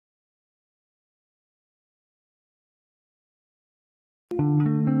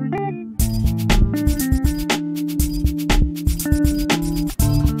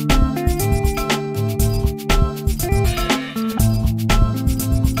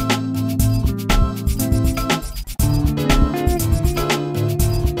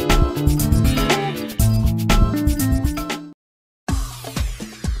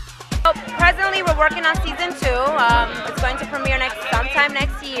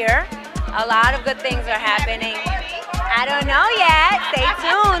year. A lot of good things are happening. I don't know yet. Stay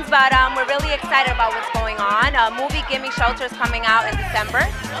tuned, but we're really excited about what's going on. Movie Gimme Shelter is coming out in December,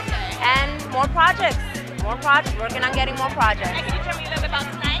 and more projects. Working on getting more projects. Can you tell me a little bit about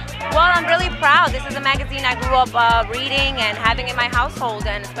tonight? Well, I'm really proud. This is a magazine I grew up reading and having in my household,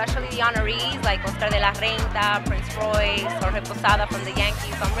 and especially the honorees like Oscar de la Renta, Prince Royce, Jorge Posada from the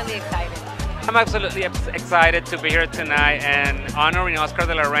Yankees. So I'm really excited. I'm absolutely excited to be here tonight, and honoring Oscar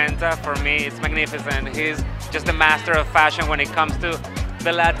de la Renta, for me, it's magnificent. He's just a master of fashion when it comes to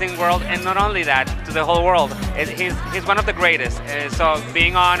the Latin world, and not only that, to the whole world. He's one of the greatest, so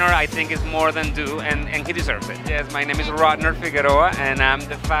being honored, I think, is more than due, and he deserves it. Yes, my name is Rodner Figueroa, and I'm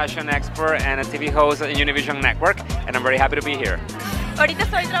the fashion expert and a TV host at Univision Network, and I'm very happy to be here. Ahorita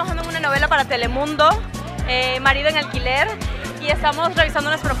estoy trabajando en una novela para Telemundo, Marido en Alquiler, y estamos revisando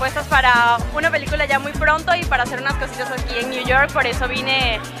unas propuestas para una película ya muy pronto y para hacer unas cositas aquí en New York, por eso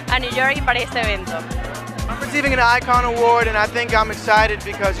vine a New York para este evento. I'm receiving an Icon Award, and I think I'm excited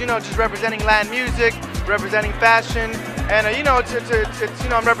because, you know, just representing Latin music, representing fashion, and you know, it's you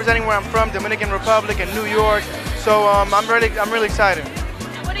know, I'm representing where I'm from, Dominican Republic and New York. So I'm really excited.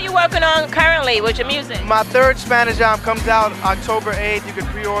 What are you working on currently with your music? My third Spanish album comes out October 8th. You can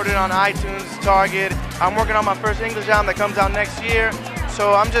pre-order it on iTunes, Target. I'm working on my first English album that comes out next year.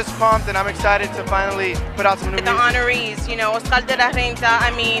 So I'm just pumped, and I'm excited to finally put out some new music. The honorees, you know, Oscar de la Renta,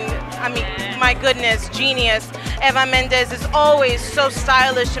 I mean, my goodness, genius. Eva Mendes is always so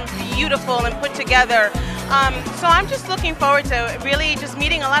stylish and beautiful and put together. So I'm just looking forward to really just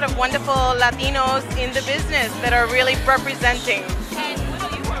meeting a lot of wonderful Latinos in the business that are really representing. And what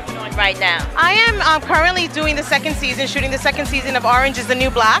are you working on right now? I am currently doing the second season, shooting the second season of Orange is the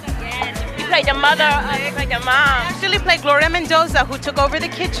New Black. Yes. You played the mother, you played the mom. I actually played Gloria Mendoza, who took over the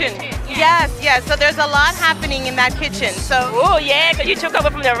kitchen. Yes, so there's a lot happening in that kitchen. So. Oh yeah, because you took over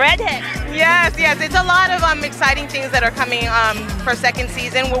from the redhead. Yes, it's a lot of exciting things that are coming for second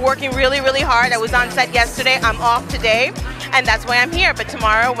season. We're working really hard. I was on set yesterday, I'm off today, and that's why I'm here. But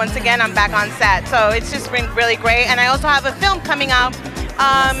tomorrow, once again, I'm back on set. So it's just been really great. And I also have a film coming out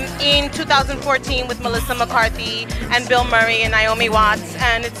in 2014 with Melissa McCarthy and Bill Murray and Naomi Watts,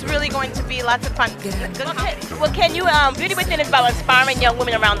 and it's really going to be lots of fun. Well, can you, Beauty Within is about inspiring young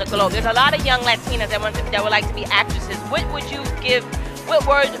women around the globe. There's a lot of young Latinas that would like to be actresses. What would you give, what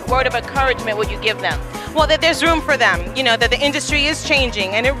word of encouragement would you give them? Well, that there's room for them, you know, that the industry is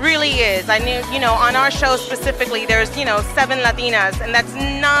changing, and it really is. I knew, you know, on our show specifically, there's, you know, 7 Latinas, and that's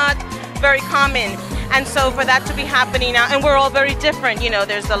not very common. And so for that to be happening now, and we're all very different, you know,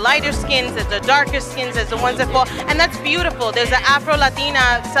 there's the lighter skins, there's the darker skins, there's the ones that fall, and that's beautiful. There's an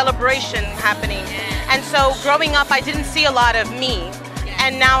Afro-Latina celebration happening. And so growing up, I didn't see a lot of me,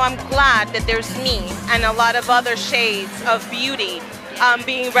 and now I'm glad that there's me and a lot of other shades of beauty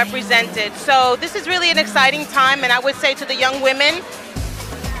being represented. So this is really an exciting time, and I would say to the young women,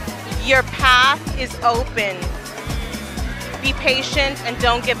 your path is open. Be patient and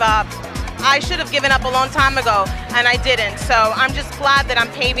don't give up. I should have given up a long time ago, and I didn't. So I'm just glad that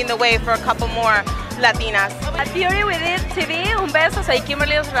I'm paving the way for a couple more Latinas. At Beauty Within TV, un beso, soy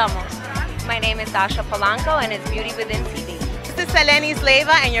Kimberly Ramos. My name is Dasha Polanco, and it's Beauty Within TV. This is Selene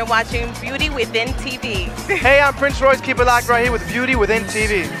Sleva, and you're watching Beauty Within TV. Hey, I'm Prince Royce. Keep it locked right here with Beauty Within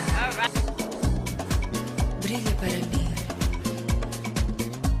TV. All right. Brilla para mí.